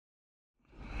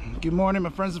Good morning, my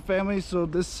friends and family. So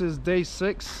this is day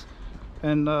 6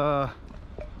 and our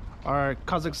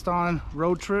Kazakhstan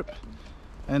road trip,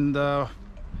 and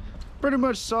pretty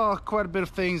much saw quite a bit of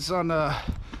things on the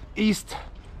east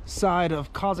side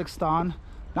of Kazakhstan.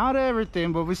 Not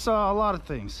everything, but we saw a lot of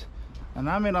things, and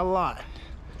I mean a lot.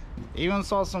 Even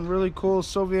saw some really cool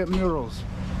Soviet murals.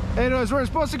 Anyways, we're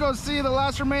supposed to go see the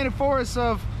last remaining forests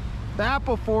of the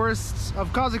apple forests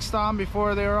of Kazakhstan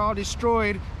before they were all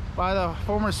destroyed by the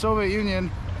former Soviet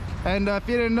Union. And if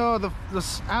you didn't know,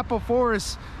 the apple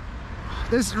forest,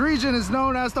 this region is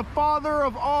known as the father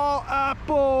of all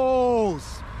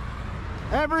apples.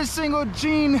 Every single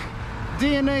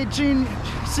DNA gene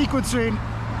sequencing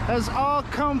has all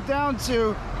come down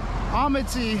to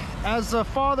Almaty as the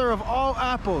father of all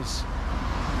apples.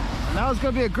 Now it's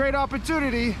going to be a great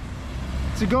opportunity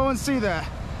to go and see that.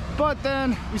 But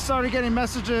then we started getting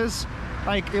messages,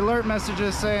 like alert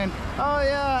messages saying, oh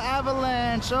yeah,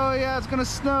 avalanche, oh yeah, it's gonna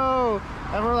snow.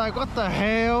 And we're like, what the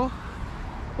hell?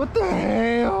 What the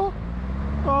hell?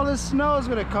 All this snow is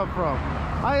gonna come from?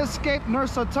 I escaped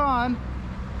Nur-Sultan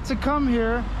to come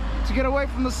here to get away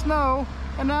from the snow,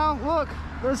 and now look,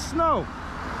 there's snow.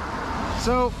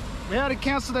 So we had to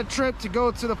cancel that trip to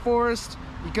go to the forest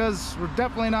because we're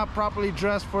definitely not properly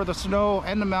dressed for the snow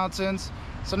and the mountains.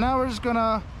 So now we're just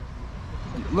gonna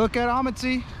look at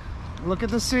Almaty, look at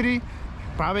the city,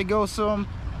 probably go some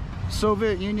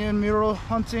Soviet Union mural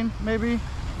hunting maybe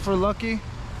for lucky,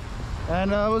 and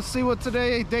we'll see what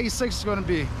today, day 6, is going to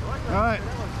be. All right,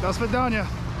 до свидания.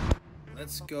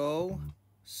 Let's go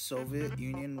Soviet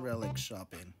Union relic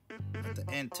shopping at the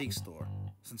antique store,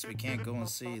 since we can't go and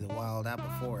see the wild apple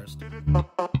forest.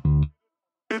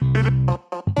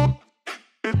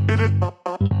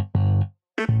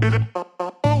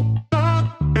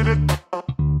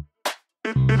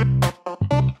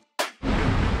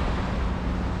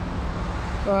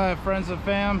 Alright, friends and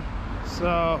fam,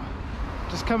 so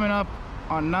just coming up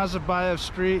on Nazarbayev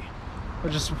Street.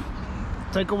 We'll just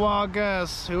take a wild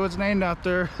guess who it's named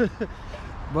after.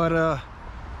 But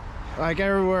like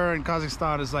everywhere in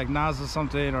Kazakhstan is like Naz or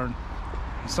something, or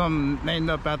some named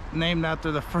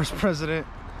after the first president.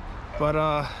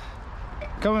 But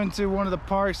coming to one of the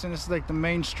parks, and it's like the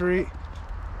main street.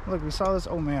 Look, we saw this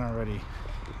old man already.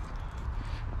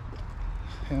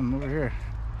 Him over here,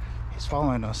 he's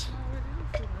following us.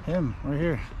 Him right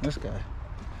here, this guy.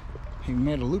 He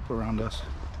made a loop around us.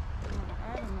 I don't know,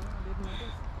 I didn't notice.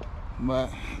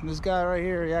 But this guy right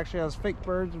here, he actually has fake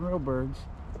birds and real birds.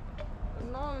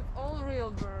 No, it's all real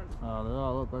birds. Oh, they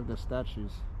all look like the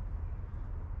statues.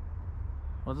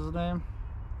 What's his name?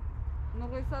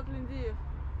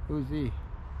 Who's he?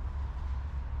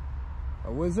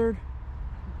 A wizard?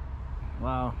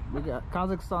 Wow, we got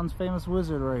Kazakhstan's famous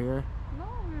wizard right here. No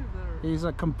wizard. He's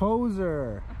a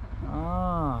composer.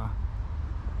 Ah.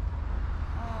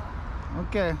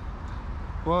 Okay.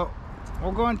 Well,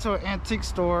 we'll go into an antique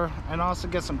store and also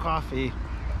get some coffee,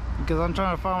 because I'm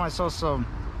trying to find myself some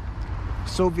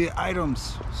Soviet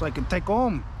items so I can take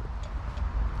home.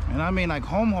 And I mean like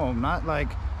home, not like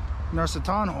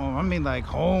Nur-Sultan home. I mean like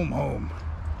home.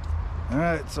 All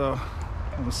right, so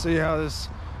we'll see how this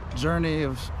journey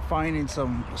of finding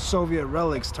some Soviet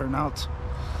relics turn out.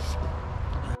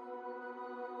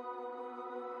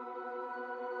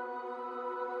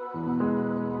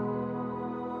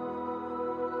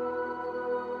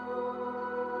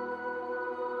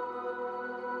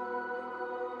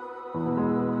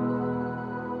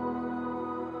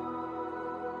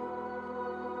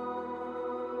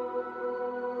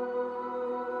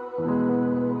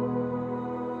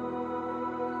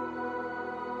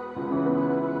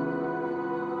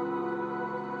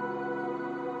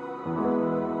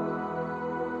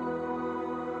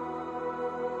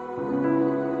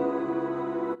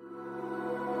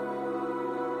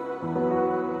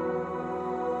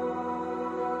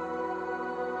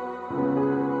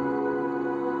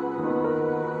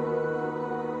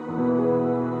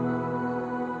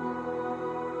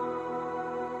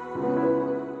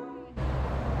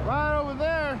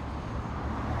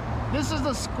 This is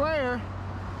the square,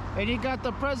 and you got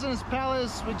the President's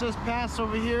Palace. We just passed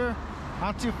over here,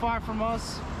 not too far from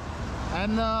us,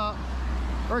 and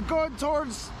we're going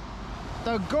towards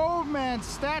the Goldman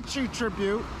statue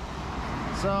tribute.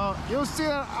 So you'll see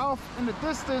that off in the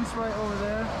distance right over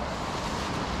there.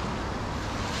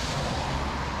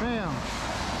 Bam.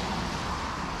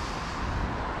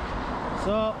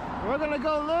 So we're gonna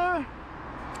go there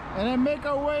and then make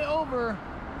our way over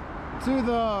to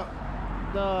the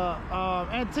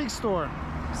antique store,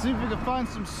 see if we can find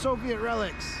some Soviet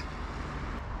relics.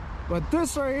 But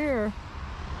this right here,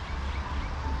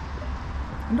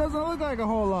 it doesn't look like a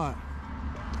whole lot.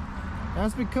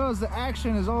 That's because the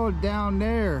action is all down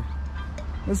there.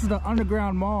 This is the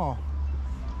underground mall,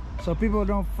 so people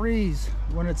don't freeze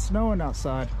when it's snowing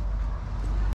outside.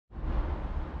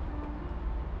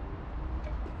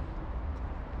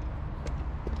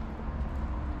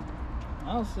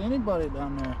 I don't see anybody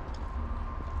down there.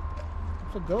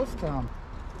 It's a ghost town.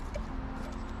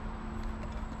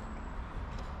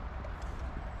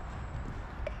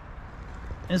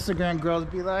 Instagram girls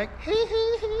be like, hee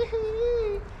hee hee hee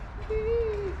hee.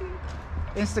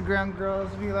 Instagram girls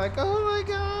be like, oh my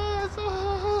gosh,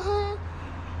 oh,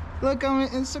 look, I'm an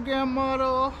Instagram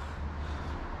model.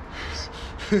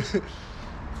 There's something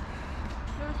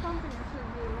that should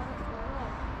be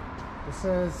right. It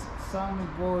says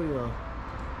Samiboyo.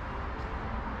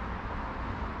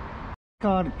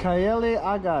 Called Kayeli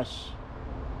Agash.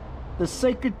 The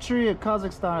sacred tree of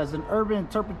Kazakhstan is an urban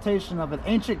interpretation of an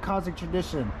ancient Kazakh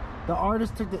tradition. The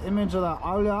artist took the image of the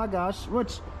Agash,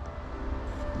 which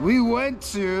we went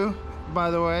to,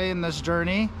 by the way, in this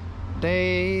journey,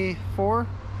 day 4.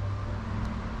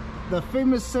 The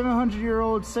famous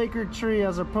 700-year-old sacred tree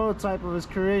as a prototype of his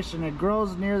creation. It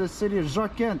grows near the city of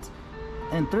Zharkent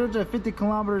and 350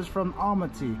 kilometers from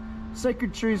Almaty.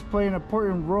 Sacred trees play an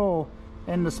important role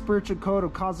in the spiritual code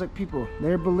of Kazakh people.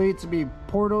 They're believed to be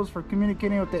portals for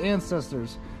communicating with the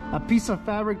ancestors. A piece of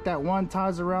fabric that one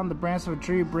ties around the branch of a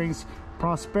tree brings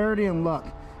prosperity and luck.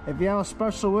 If you have a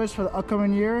special wish for the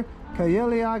upcoming year,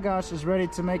 Kayeli Agash is ready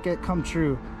to make it come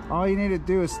true. All you need to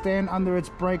do is stand under its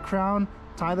bright crown,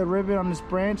 tie the ribbon on this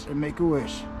branch, and make a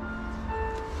wish.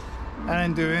 I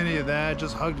didn't do any of that,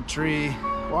 just hugged the tree,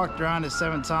 walked around it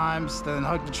 7 times, then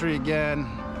hugged the tree again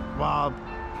while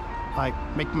like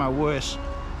making my wish.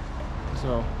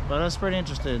 So, but that's pretty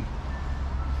interesting.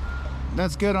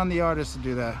 That's good on the artist to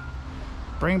do that.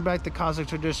 Bring back the Kazakh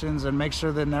traditions and make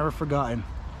sure they're never forgotten.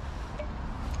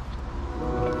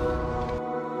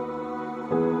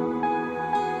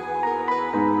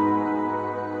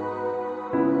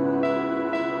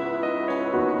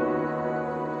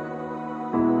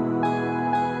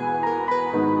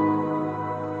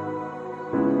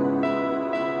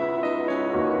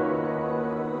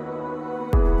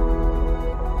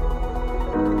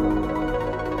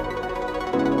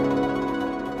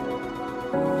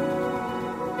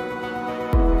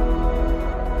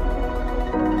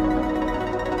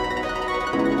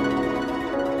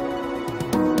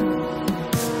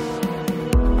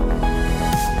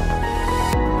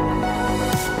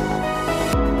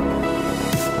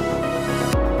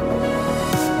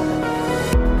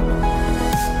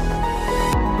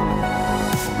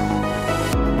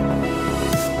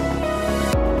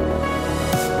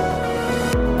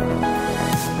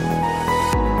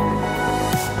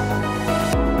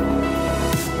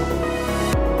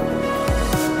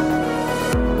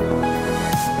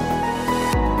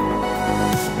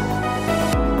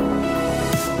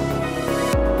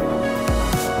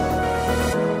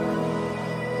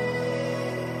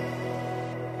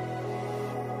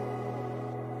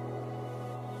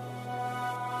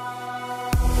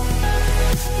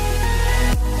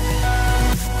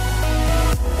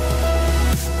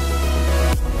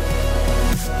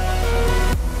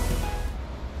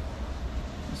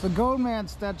 It's the Gold Man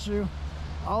statue,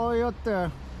 all the way up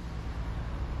there.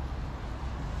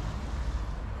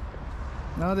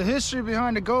 Now the history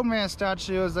behind the Gold Man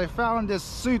statue is they found this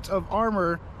suit of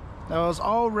armor that was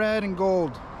all red and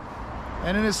gold.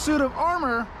 And in his suit of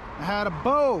armor, it had a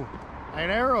bow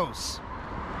and arrows.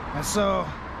 And so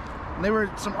they were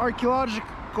some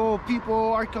archaeological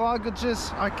people,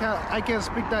 archaeologists. I can't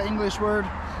speak that English word.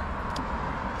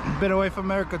 Been away from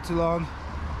America too long.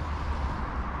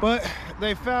 But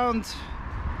they found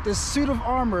this suit of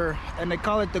armor and they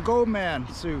call it the Gold Man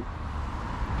suit.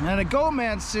 And the Gold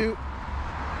Man suit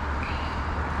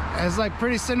is like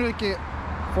pretty significant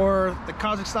for the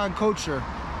Kazakhstan culture.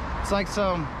 It's like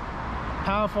some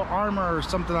powerful armor or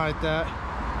something like that.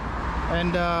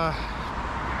 And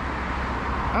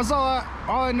that's all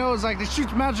I know is like they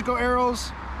shoot magical arrows.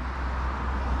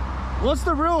 What's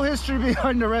the real history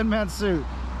behind the Red Man suit?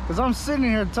 Because I'm sitting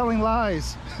here telling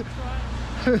lies.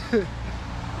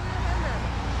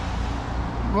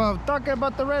 Well, talking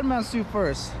about the Red Man suit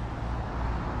first.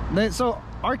 So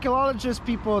archaeologist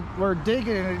people were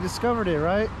digging and they discovered it,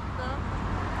 right?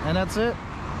 Yeah. And that's it?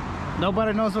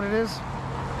 Nobody knows what it is?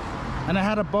 And it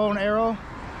had a bow and arrow?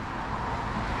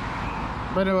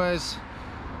 But anyways,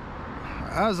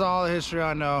 that's all the history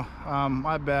I know.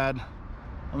 My bad.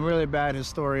 I'm a really bad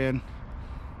historian.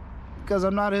 Because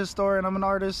I'm not a historian, I'm an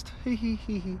artist.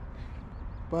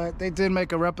 But they did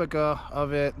make a replica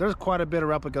of it. There's quite a bit of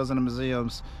replicas in the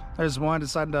museums. There's one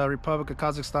inside the Republic of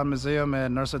Kazakhstan Museum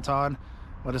in Nur Sultan.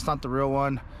 but it's not the real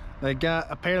one.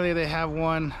 Apparently they have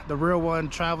one, the real one,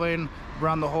 traveling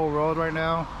around the whole world right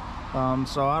now.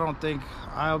 So I don't think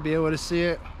I'll be able to see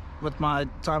it with my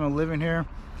time of living here,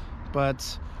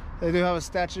 but they do have a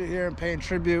statue here and paying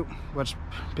tribute, which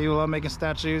people love making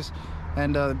statues.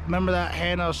 And remember that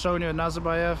hand I was showing you in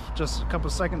Nazarbayev just a couple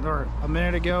seconds or a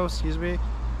minute ago, excuse me?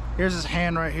 Here's his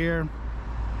hand right here.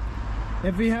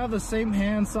 If you have the same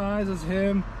hand size as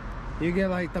him, you get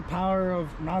like the power of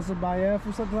Nazarbayev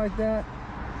or something like that.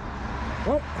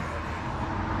 Whoop.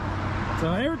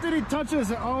 So everything he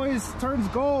touches, it always turns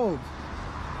gold.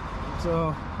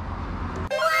 So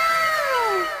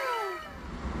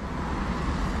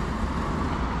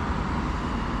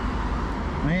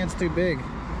my hand's too big.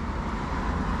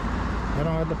 I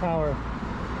don't have the power.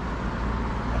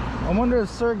 I wonder if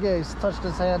Sergey's touched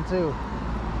his hand too.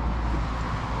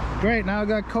 Great, now I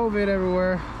got COVID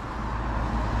everywhere.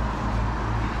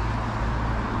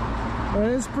 But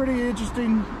it is pretty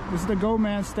interesting. This is the Go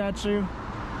Man statue.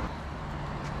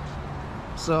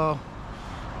 So,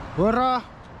 ура!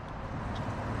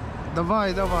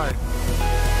 Давай, давай.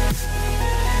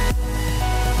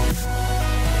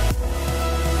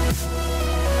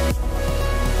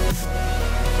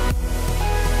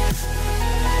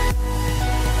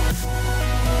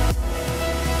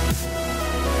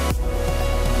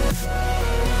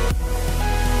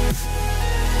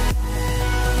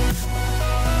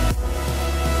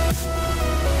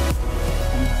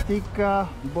 Antica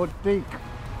Boutique.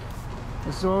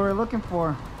 This is what we're looking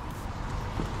for.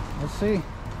 Let's see. It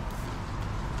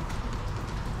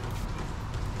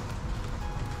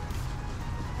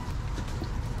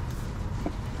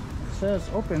says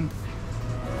open.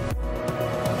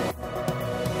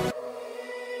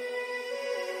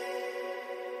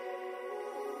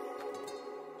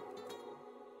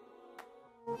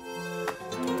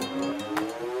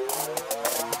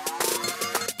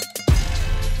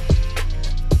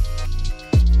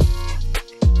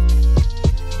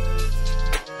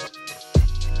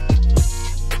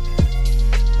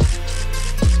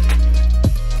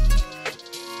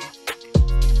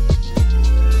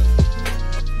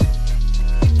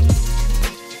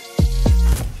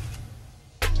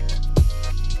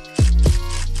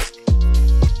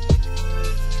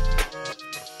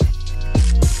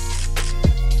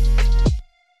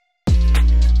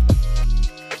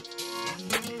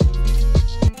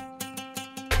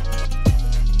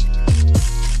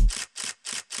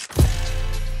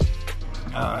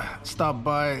 Stopped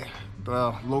by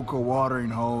the local watering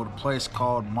hole, a place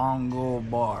called Mongol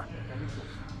Bar.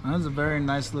 That's a very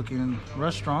nice looking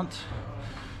restaurant.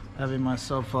 Having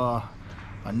myself a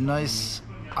nice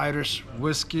Irish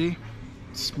whiskey,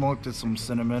 smoked with some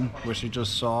cinnamon, which you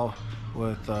just saw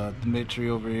with Dimitri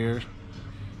over here.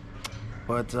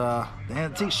 But the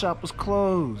antique shop was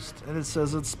closed and it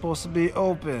says it's supposed to be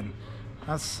open.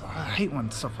 I hate when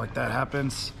stuff like that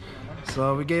happens.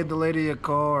 So we gave the lady a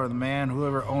call, or the man,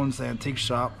 whoever owns the antique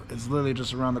shop. It's literally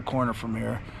just around the corner from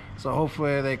here. So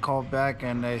hopefully they call back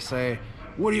and they say,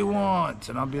 what do you want?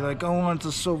 And I'll be like, I want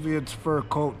a Soviet fur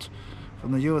coat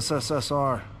from the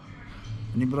USSR.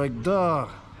 And he'd be like, duh,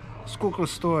 skолько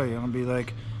stoy? And I'll be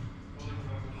like,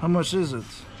 how much is it?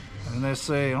 And they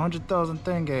say 100,000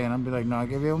 tenge. And I'll be like, no, I'll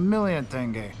give you 1,000,000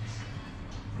 tenge.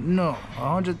 No,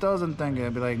 100,000 tenge.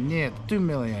 I'll be like, нет, 2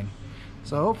 million.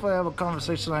 So hopefully I have a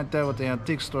conversation like that with the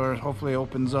antique store. Hopefully it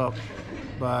opens up.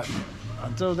 But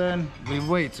until then, we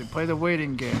wait. We play the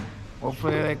waiting game.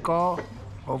 Hopefully they call.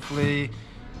 Hopefully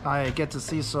I get to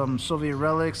see some Soviet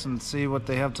relics and see what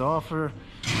they have to offer.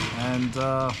 And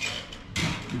oh,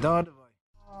 look,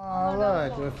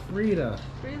 with Frida.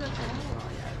 Frida,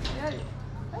 yeah.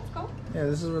 Let's go. Yeah,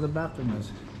 this is where the bathroom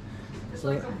is. It's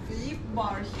like a beef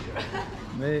bar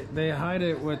here. They hide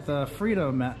it with the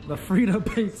Frida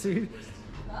painting.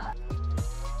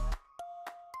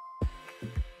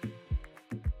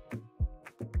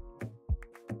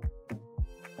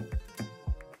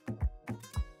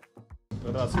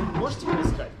 Раз вы можете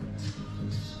поискать?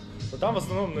 Но там в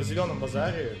основном на зеленом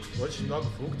базаре очень много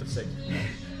фруктов всяких.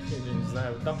 Я не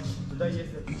знаю, там туда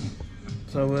ездят.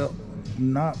 So we'll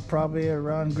not probably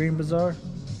around Green Bazaar,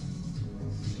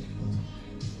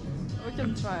 We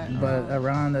can try. but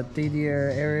around the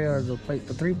Didier area or the place.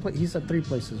 He said 3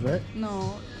 places, right?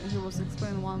 No, he was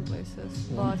explaining one places,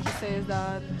 but he says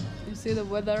that you see the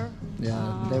weather.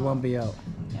 Yeah, they won't be out.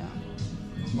 Yeah.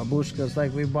 Mabushka's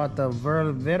like we bought the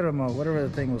Verma, whatever the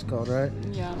thing was called, right?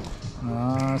 Yeah.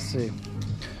 I see.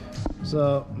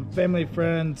 So family,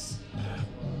 friends,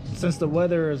 since the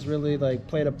weather has really like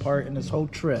played a part in this whole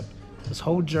trip, this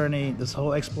whole journey, this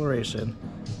whole exploration,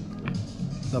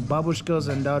 the babushkas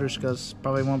and dadushkas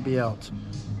probably won't be out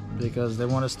because they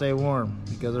want to stay warm,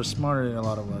 because they're smarter than a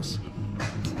lot of us.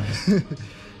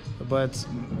 But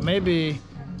maybe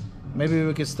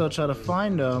we could still try to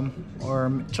find them,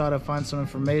 or try to find some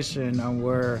information on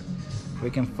where we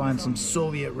can find some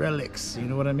Soviet relics, you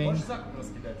know what I mean?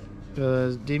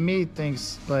 Because Denis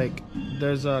thinks like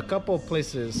there's a couple of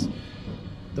places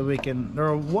that we can, there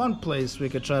are one place we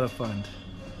could try to find,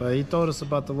 but he told us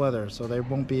about the weather, so they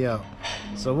won't be out.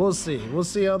 So we'll see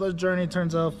how the journey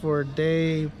turns out for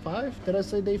day 5. Did I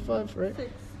say day 5, right?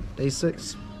 6. Day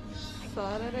 6.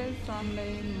 Saturday,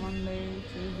 Sunday, Monday,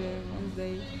 Tuesday,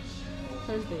 Wednesday,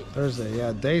 Thursday. Thursday,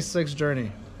 yeah, day 6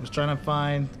 journey. Was trying to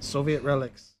find Soviet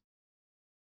relics.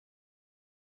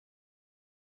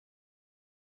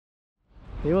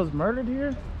 He was murdered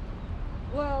here?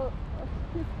 Well,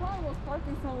 his car was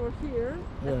parking somewhere here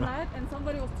at night, and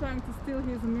somebody was trying to steal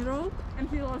his mirror, and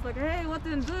he was like, "Hey, what are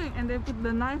you doing?" And they put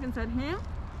the knife inside him,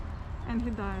 and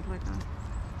he died like that.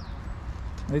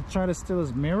 They tried to steal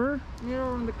his mirror?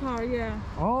 Mirror in the car, yeah.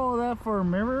 All that for a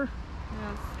mirror?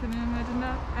 Yes, can you imagine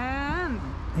that? And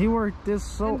he worked this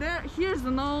so... And here's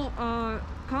no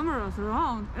cameras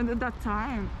around and at that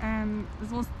time, and it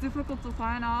was difficult to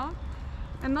find out.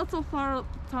 And not so far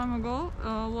time ago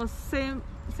was same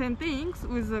things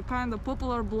with the kind of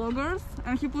popular bloggers,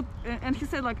 and he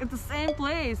said like it's the same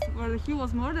place where he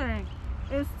was murdering,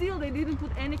 and still they didn't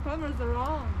put any cameras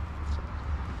around.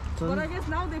 So, but I guess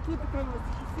now they put the cameras.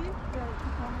 You see, there are 2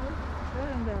 cameras there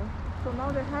and there. So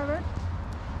now they have it.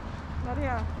 But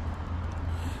yeah.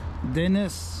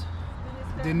 Denis,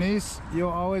 you'll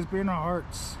always be in our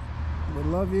hearts. We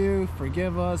love you.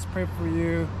 Forgive us. Pray for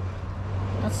you.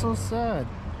 That's so sad.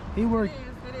 He worked.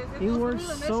 He worked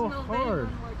so hard.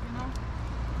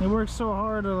 He worked so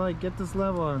hard to like get this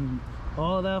level, and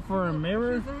all that for a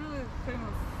mirror. He's a really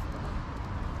famous,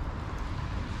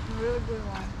 really good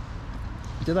one.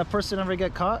 Did that person ever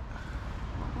get caught?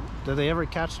 Did they ever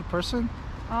catch the person?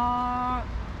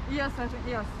 Yes, I think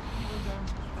yes.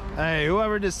 Hey,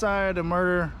 whoever decided to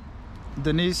murder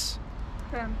Denis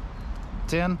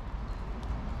Ten.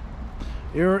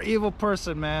 You're an evil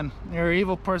person, man. You're an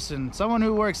evil person. Someone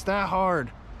who works that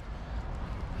hard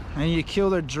and you kill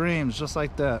their dreams just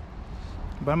like that.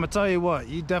 But I'm gonna tell you what,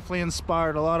 you definitely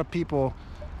inspired a lot of people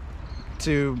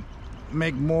to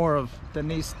make more of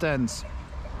Denis Tens.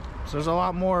 So there's a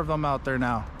lot more of them out there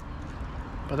now.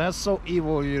 But that's so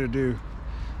evil of you to do.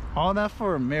 All that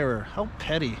for a mirror. How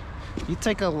petty. You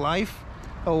take a life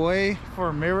away for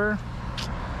a mirror?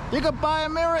 You could buy a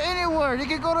mirror anywhere. You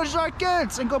could go to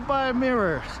Zharkent and go buy a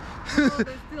mirror. They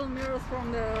steal mirrors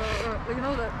from the,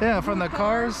 yeah, from the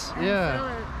cars.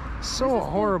 Yeah. So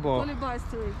horrible.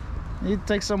 You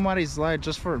take somebody's life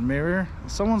just for a mirror.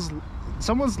 Someone's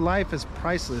life is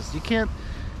priceless. You can't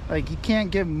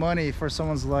give money for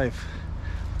someone's life.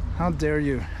 How dare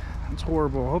you? It's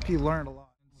horrible. I hope you learned a lot.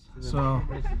 So,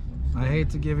 I hate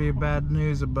to give you bad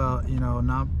news about,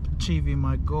 not achieving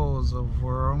my goals of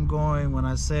where I'm going when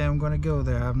I say I'm going to go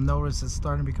there. I've noticed it's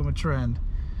starting to become a trend.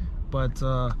 But,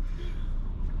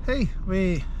 hey,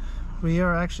 we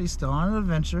are actually still on an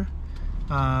adventure.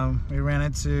 We ran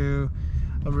into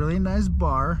a really nice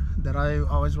bar that I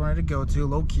always wanted to go to,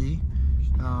 low-key.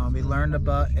 We learned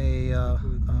about a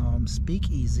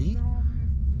speakeasy.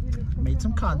 Made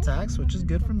some contacts, which is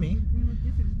good for me.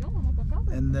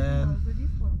 And then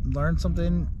learned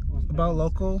something about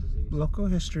local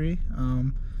history,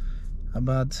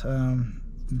 about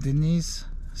Denis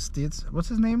Stitz. What's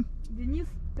his name? Denis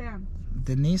Ten.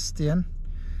 Denis Ten.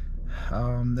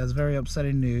 That's very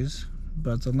upsetting news,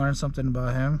 but to learn something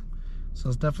about him, so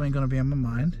it's definitely going to be on my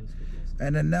mind.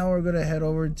 And then now we're going to head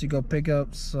over to go pick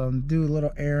up do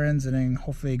little errands, and then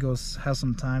hopefully have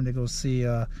some time to go see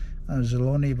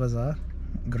Zhelony Bazaar,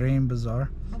 grain bazaar,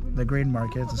 the grain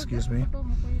market, excuse me,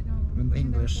 in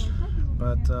English.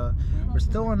 But we're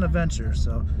still on an adventure,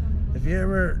 so if you're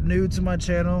ever new to my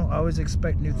channel, I always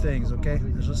expect new things, okay?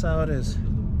 That's just how it is.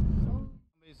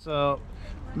 So,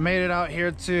 made it out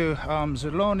here to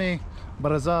Zhelony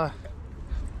Bazaar.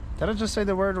 Did I just say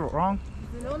the word wrong?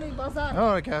 Zhelony Bazaar.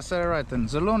 Oh, okay, I said it right then.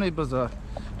 Zhelony Bazaar,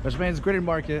 which means grain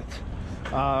market.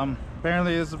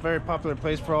 Apparently, it's a very popular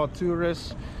place for all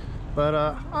tourists. But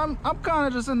I'm kind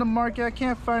of just in the market. I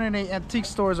can't find any antique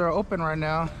stores that are open right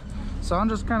now, so I'm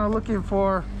just kind of looking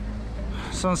for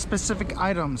some specific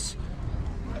items.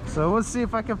 So we'll see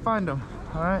if I can find them.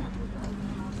 All right.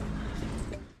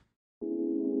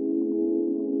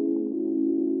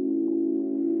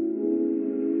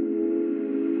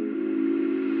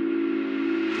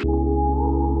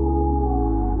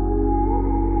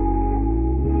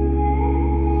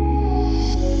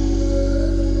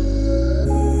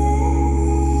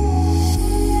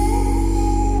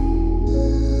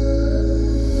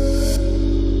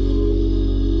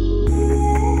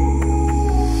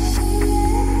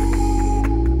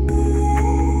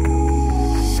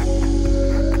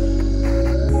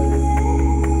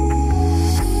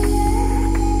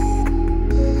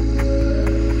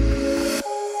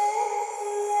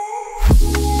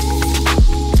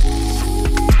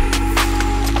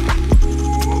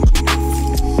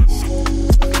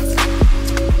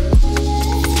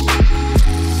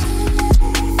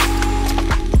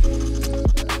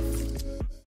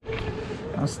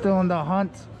 still in the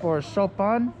hunt for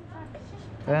Chopin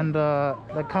and the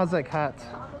Kazakh hat.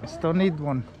 I still need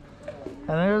one. And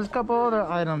there's a couple other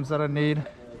items that I need,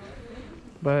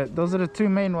 but those are the two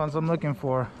main ones I'm looking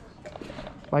for.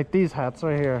 Like these hats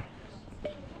right here.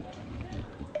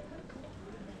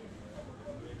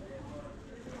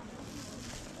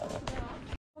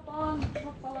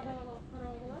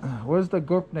 Where's the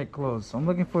Gorpnik clothes? I'm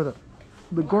looking for the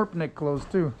Gorpnik clothes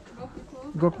too.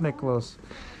 Gorpnik clothes.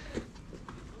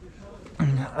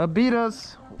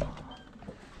 Adidas.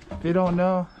 If you don't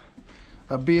know,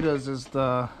 Adidas is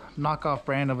the knockoff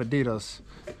brand of Adidas.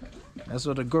 That's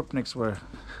what the Gorpniks were.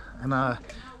 And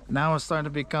now it's starting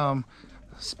to become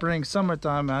spring,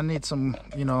 summertime. I need some,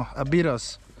 you know,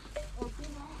 Adidas.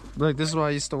 Look, this is what I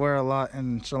used to wear a lot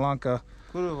in Sri Lanka.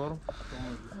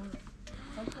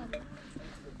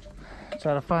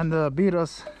 Try to find the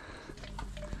Adidas.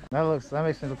 That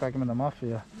makes me look like I'm in the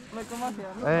mafia. Like a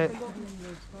mafia.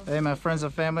 Hey, my friends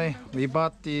and family, we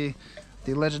bought the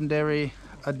legendary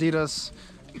Adidas,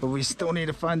 but we still need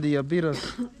to find the Adidas.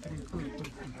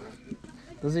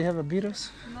 Does he have Adidas?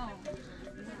 No.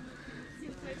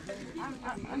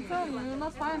 I'm telling you, you'll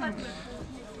not find it.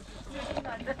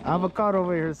 Avocado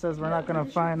over here says we're not gonna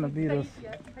find Adidas.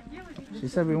 She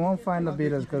said we won't find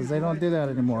Adidas because they don't do that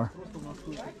anymore.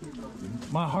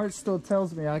 My heart still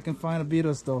tells me I can find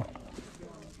Adidas though.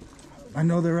 I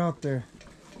know they're out there.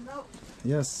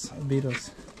 Yes,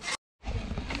 Adidas.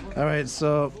 Alright,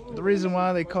 so the reason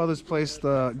why they call this place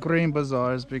the Grain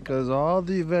Bazaar is because all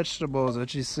the vegetables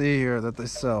that you see here that they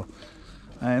sell.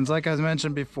 And like I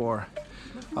mentioned before,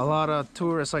 a lot of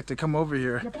tourists like to come over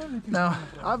here. Now,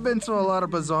 I've been to a lot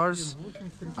of bazaars.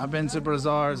 I've been to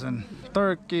bazaars in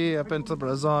Turkey, I've been to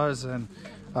bazaars in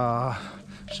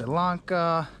Sri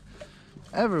Lanka,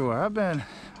 everywhere. I've been,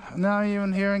 now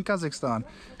even here in Kazakhstan.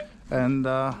 And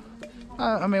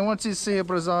I mean, once you see a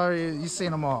bazaar, you've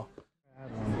seen them all.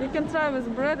 You can try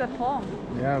with bread at home.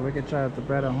 Yeah, we could try with the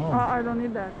bread at home. I don't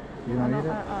need that. You don't need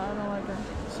it? I don't like that.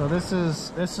 So this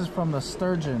is from the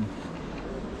sturgeon.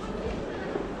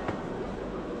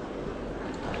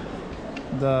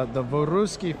 The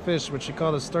Voruski fish, which you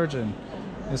call the sturgeon.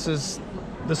 This is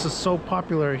so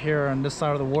popular here on this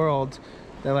side of the world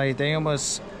that like they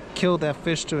almost killed that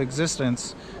fish to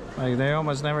existence. Like they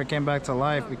almost never came back to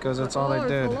life because that's all they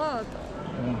did. Yeah.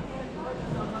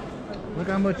 Look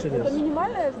how much it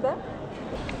is.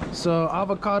 So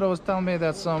Avocado was telling me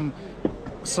that some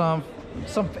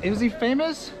is he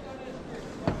famous?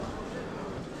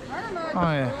 I don't know.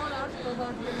 Oh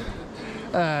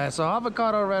yeah. So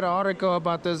Avocado read an article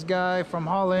about this guy from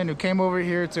Holland who came over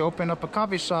here to open up a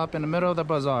coffee shop in the middle of the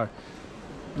bazaar.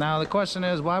 Now the question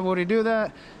is, why would he do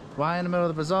that? Why in the middle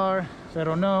of the bazaar? I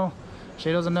don't know.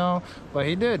 She doesn't know, but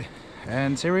he did.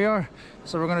 And here we are.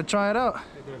 So we're gonna try it out.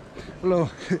 Hello.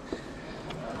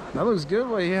 That looks good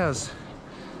what he has.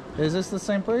 Is this the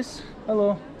same place?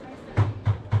 Hello.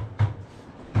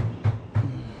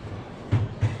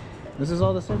 This is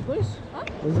all the same place? Huh?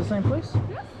 This is the same place?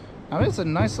 Yeah. I mean, it's a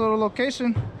nice little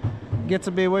location. Get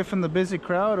to be away from the busy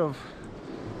crowd of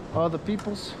all the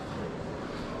peoples.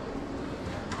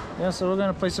 Yeah, so we're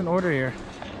gonna place an order here.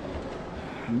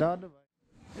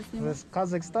 This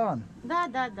Kazakhstan. Да,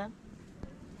 да, да.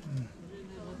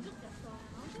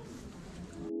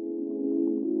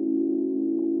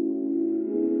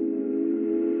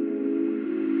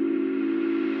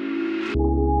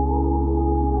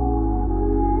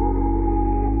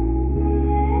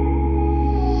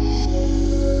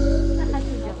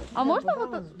 А можно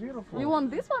вот That was beautiful. You want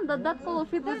this one? That color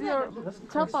fit with your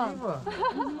chapa?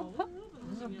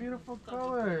 These are beautiful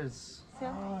colors.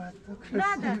 Oh,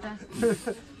 Да, да, да.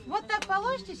 Вот так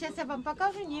положите, сейчас я вам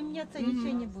покажу, не мнется, ничего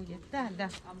не будет. Да, да.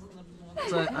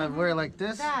 So I wear it like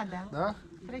this? Да, да. Да?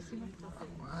 Красиво.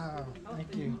 Wow,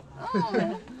 thank you.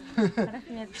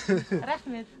 Рахмет.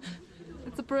 Рахмет.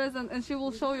 It's a present and she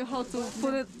will show you how to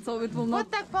put it so it will not... Вот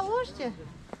так положите.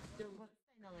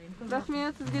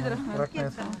 Rahmet, it's good, Rahmet.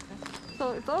 Rahmet.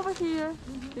 So it's over here,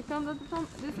 you come to this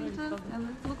entrance and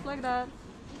it looks like that.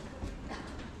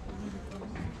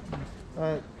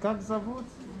 Как зовут?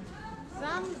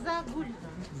 Замзагуль.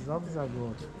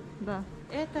 Замзагуль. Да.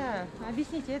 Это,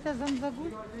 объясните, это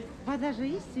замзагуль? Вода же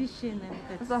есть священная?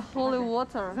 Вот It's a holy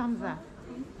water. Замза.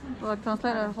 Like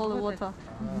translated holy water.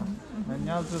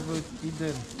 Меня зовут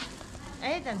Иден.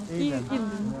 Эйден? Иден.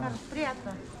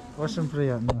 Приятно. Очень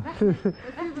приятно.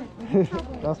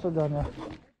 До свидания.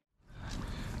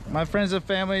 My friends and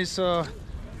family, so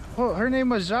her name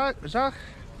was Jacques.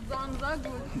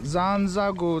 Zanzagut.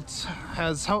 Zanzagut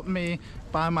has helped me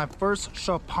buy my first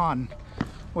Chopin,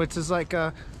 which is like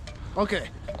a Okay,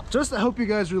 just to help you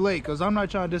guys relate, because I'm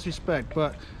not trying to disrespect,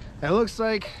 but it looks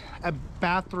like a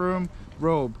bathroom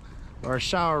robe or a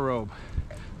shower robe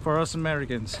for us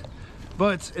Americans.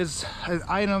 But it's an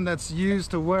item that's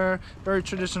used to wear very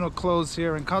traditional clothes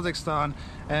here in Kazakhstan.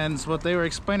 And what they were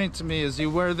explaining to me is you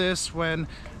wear this when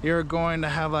you're going to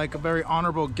have like a very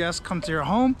honorable guest come to your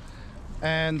home,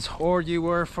 and or you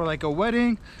wear for like a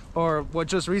wedding or what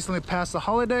just recently passed a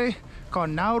holiday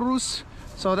called Nauruz.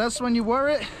 So that's when you wear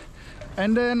it.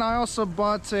 And then I also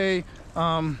bought a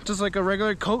just like a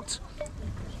regular coat.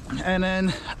 And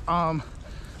then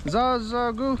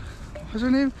Zazagu, what's her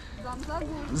name?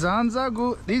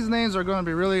 Zanzagu. These names are going to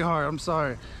be really hard, I'm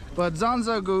sorry, but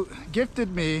Zanzagu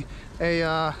gifted me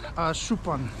a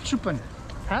shupan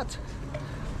hat.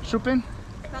 Shupin?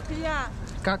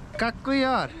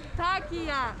 Kakliyar.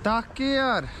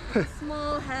 Takiyar.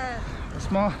 Small hat.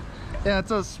 Small. Yeah,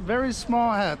 it's a very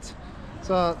small hat.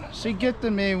 So she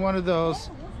gifted me one of those,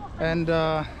 and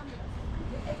it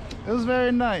was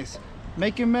very nice.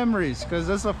 Making memories, because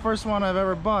this is the first one I've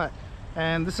ever bought.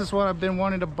 And this is what I've been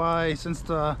wanting to buy since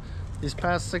these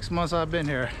past 6 months I've been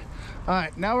here. All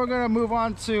right, now we're gonna move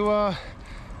on to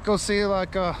go see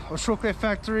like a chocolate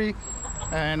factory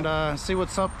and see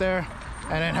what's up there,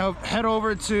 and then head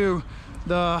over to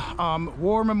the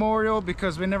war memorial,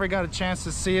 because we never got a chance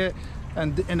to see it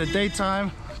and in the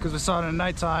daytime because we saw it in the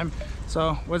nighttime.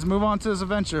 So let's move on to this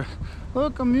adventure.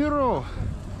 Look, a mural.